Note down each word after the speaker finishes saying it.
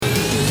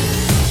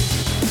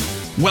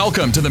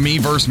Welcome to the Me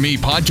vs. Me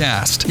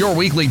podcast, your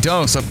weekly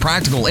dose of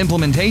practical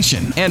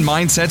implementation and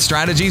mindset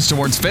strategies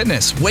towards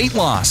fitness, weight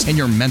loss, and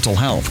your mental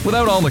health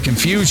without all the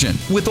confusion.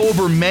 With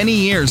over many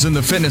years in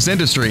the fitness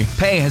industry,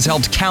 Pei has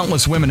helped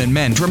countless women and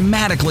men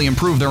dramatically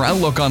improve their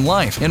outlook on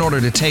life in order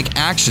to take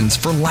actions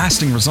for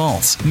lasting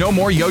results. No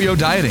more yo-yo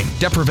dieting,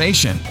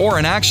 deprivation, or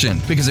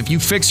inaction, because if you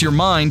fix your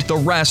mind, the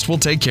rest will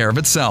take care of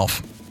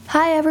itself.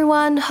 Hi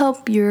everyone,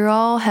 hope you're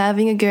all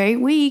having a great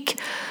week.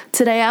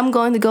 Today I'm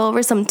going to go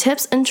over some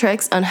tips and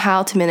tricks on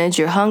how to manage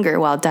your hunger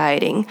while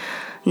dieting.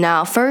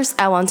 Now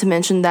first I want to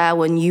mention that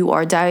when you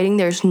are dieting,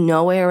 there's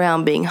no way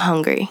around being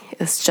hungry.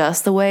 It's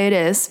just the way it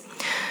is.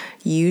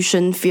 You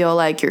shouldn't feel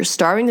like you're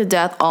starving to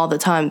death all the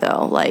time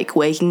though, like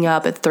waking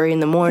up at 3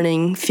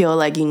 a.m, feel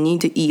like you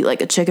need to eat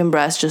like a chicken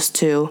breast just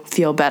to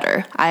feel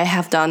better. I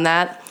have done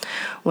that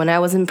when I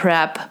was in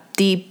prep,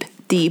 deep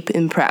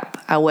in prep.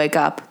 I wake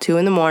up 2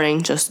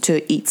 a.m. just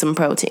to eat some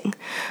protein.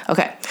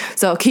 Okay,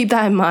 so keep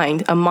that in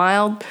mind. A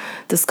mild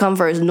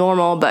discomfort is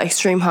normal, but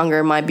extreme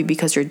hunger might be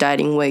because you're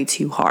dieting way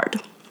too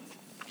hard.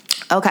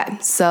 Okay,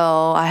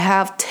 so I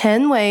have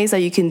 10 ways that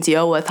you can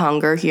deal with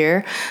hunger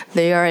here.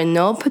 They are in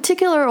no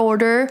particular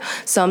order,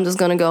 so I'm just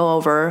gonna go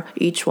over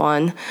each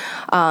one.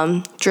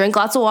 Drink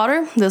lots of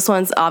water. This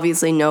one's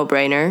obviously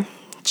no-brainer.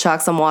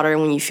 Chug some water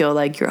when you feel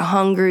like you're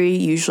hungry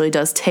usually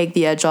does take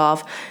the edge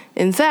off.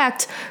 In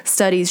fact,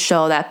 studies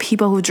show that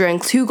people who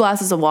drink 2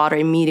 glasses of water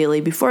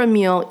immediately before a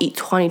meal eat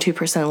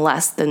 22%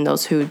 less than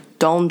those who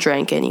don't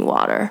drink any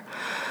water.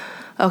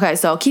 Okay,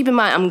 so keep in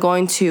mind, I'm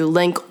going to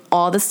link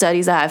all the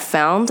studies that I've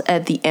found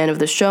at the end of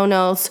the show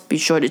notes. Be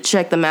sure to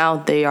check them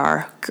out. They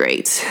are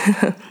great.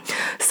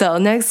 So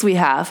next we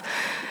have,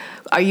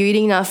 are you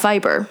eating enough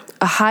fiber?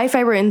 A high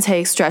fiber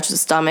intake stretches the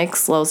stomach,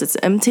 slows its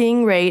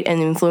emptying rate,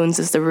 and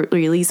influences the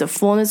release of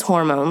fullness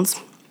hormones.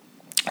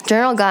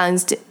 General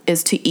guidance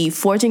is to eat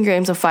 14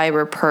 grams of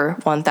fiber per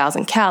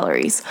 1,000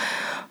 calories.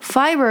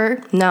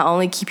 Fiber not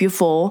only keep you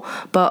full,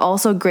 but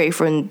also great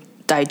for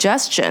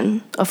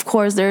digestion. Of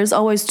course, there's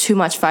always too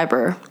much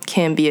fiber,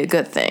 can be a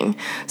good thing.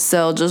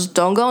 So just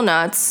don't go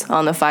nuts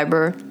on the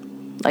fiber.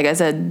 Like I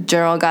said,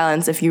 general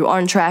guidelines, if you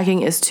aren't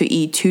tracking, is to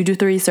eat 2 to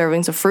 3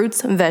 servings of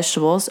fruits and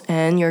vegetables,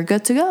 and you're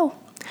good to go.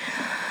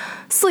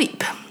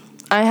 Sleep.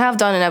 I have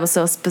done an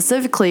episode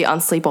specifically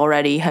on sleep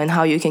already, and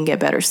how you can get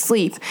better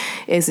sleep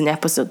is in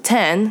episode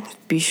 10.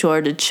 Be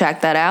sure to check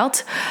that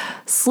out.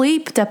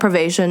 Sleep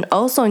deprivation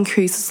also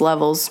increases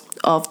levels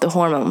of the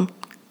hormone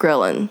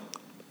ghrelin,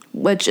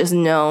 which is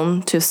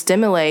known to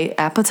stimulate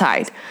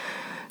appetite.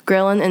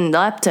 Ghrelin and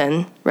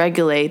leptin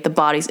regulate the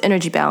body's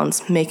energy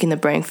balance, making the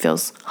brain feel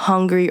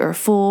hungry or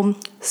full.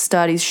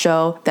 Studies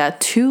show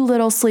that too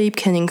little sleep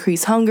can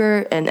increase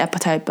hunger and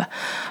appetite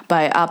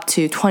by up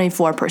to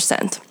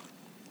 24%.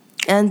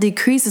 And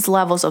decreases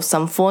levels of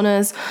some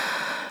fullness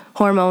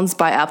hormones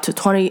by up to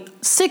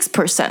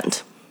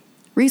 26%.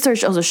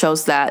 Research also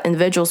shows that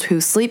individuals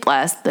who sleep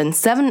less than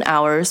 7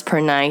 hours per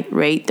night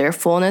rate their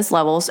fullness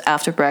levels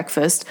after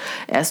breakfast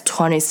as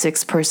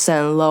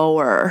 26%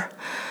 lower.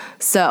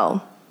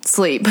 So,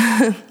 sleep.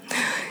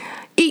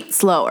 Eat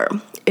slower.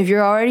 If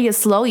you're already a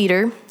slow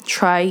eater,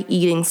 try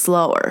eating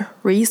slower.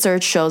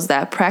 Research shows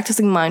that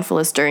practicing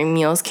mindfulness during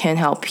meals can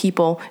help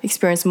people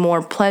experience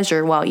more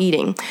pleasure while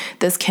eating.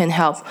 This can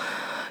help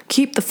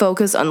keep the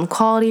focus on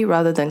quality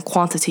rather than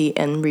quantity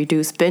and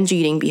reduce binge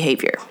eating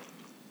behavior.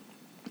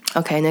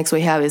 Okay, next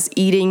we have is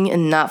eating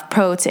enough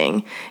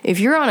protein.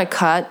 If you're on a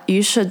cut,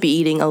 you should be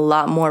eating a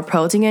lot more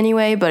protein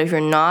anyway, but if you're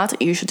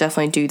not, you should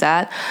definitely do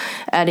that.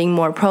 Adding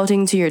more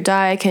protein to your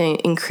diet can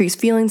increase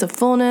feelings of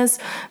fullness.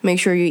 Make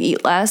sure you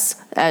eat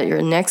less at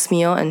your next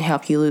meal and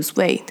help you lose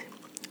weight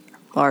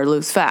or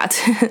lose fat.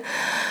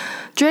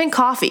 Drink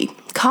coffee.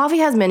 Coffee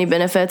has many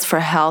benefits for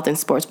health and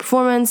sports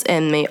performance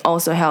and may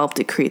also help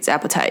decrease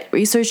appetite.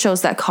 Research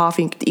shows that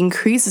coffee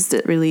increases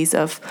the release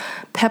of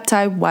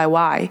peptide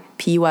YY,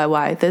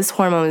 PYY. This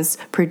hormone is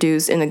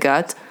produced in the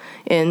gut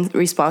in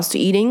response to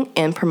eating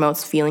and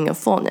promotes feeling of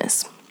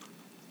fullness.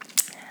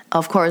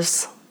 Of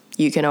course,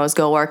 you can always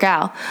go work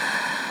out.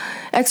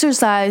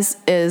 Exercise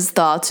is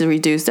thought to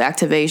reduce the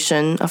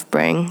activation of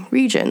brain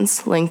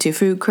regions linked to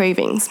food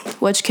cravings,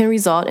 which can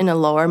result in a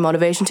lower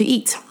motivation to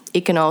eat.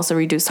 It can also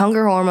reduce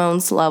hunger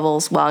hormones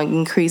levels while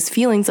increase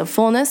feelings of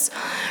fullness.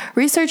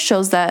 Research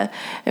shows that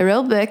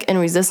aerobic and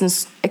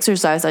resistance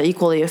exercise are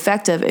equally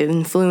effective in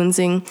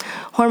influencing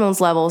hormones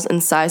levels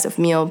and size of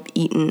meal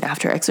eaten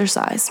after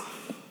exercise.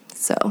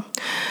 So,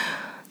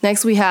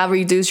 next we have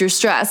reduce your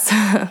stress.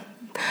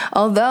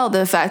 Although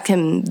the effect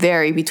can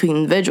vary between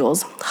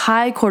individuals,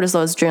 high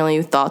cortisol is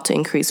generally thought to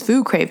increase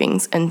food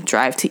cravings and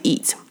drive to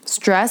eat.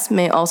 Stress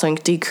may also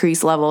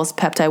decrease levels of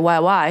peptide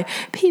YY,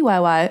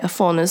 PYY, a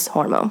fullness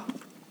hormone.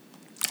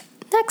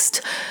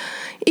 Next,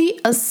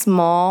 eat or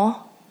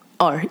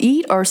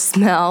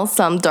smell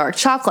some dark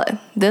chocolate.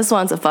 This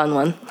one's a fun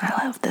one.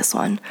 I love this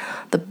one.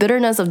 The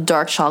bitterness of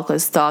dark chocolate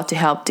is thought to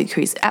help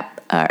decrease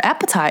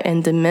appetite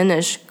and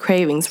diminish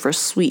cravings for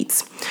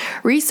sweets.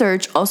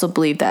 Research also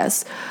believes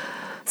that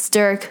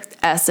stearic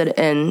acid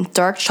in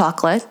dark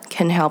chocolate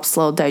can help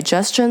slow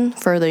digestion,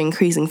 further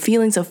increasing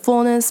feelings of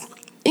fullness.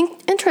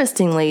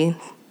 Interestingly,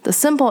 the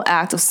simple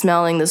act of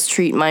smelling this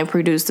treat might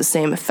produce the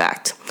same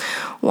effect.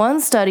 One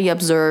study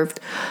observed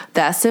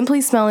that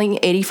simply smelling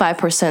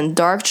 85%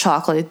 dark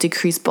chocolate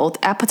decreased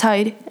both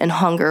appetite and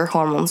hunger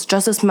hormones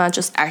just as much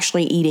as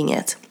actually eating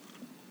it.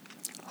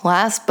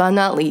 Last but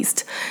not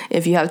least,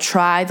 if you have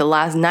tried the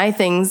last 9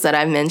 things that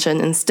I've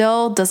mentioned and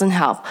still doesn't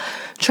help,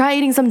 try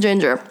eating some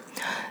ginger.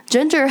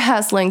 Ginger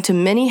has linked to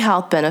many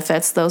health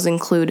benefits. Those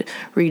include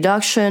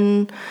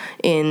reduction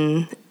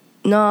in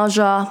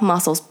nausea,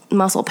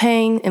 muscle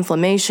pain,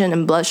 inflammation,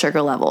 and blood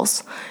sugar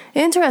levels.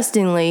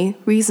 Interestingly,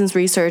 recent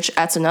research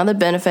adds another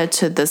benefit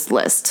to this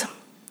list: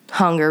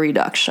 hunger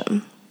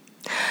reduction.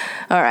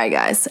 All right,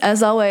 guys,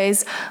 as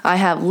always, I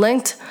have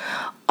linked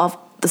of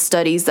the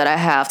studies that I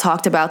have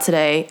talked about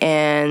today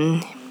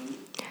and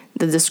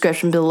the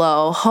description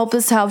below. Hope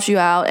this helps you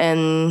out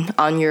and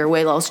on your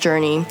weight loss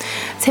journey.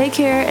 Take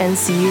care and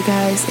see you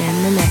guys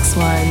in the next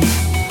one.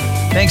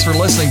 Thanks for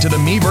listening to the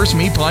Me vs.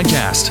 Me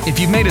podcast. If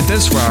you've made it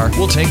this far,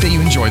 we'll take that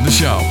you enjoyed the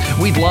show.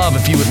 We'd love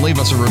if you would leave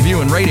us a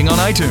review and rating on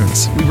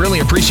iTunes. We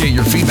really appreciate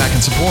your feedback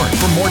and support.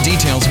 For more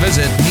details,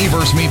 visit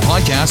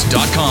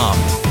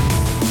mevsmepodcast.com.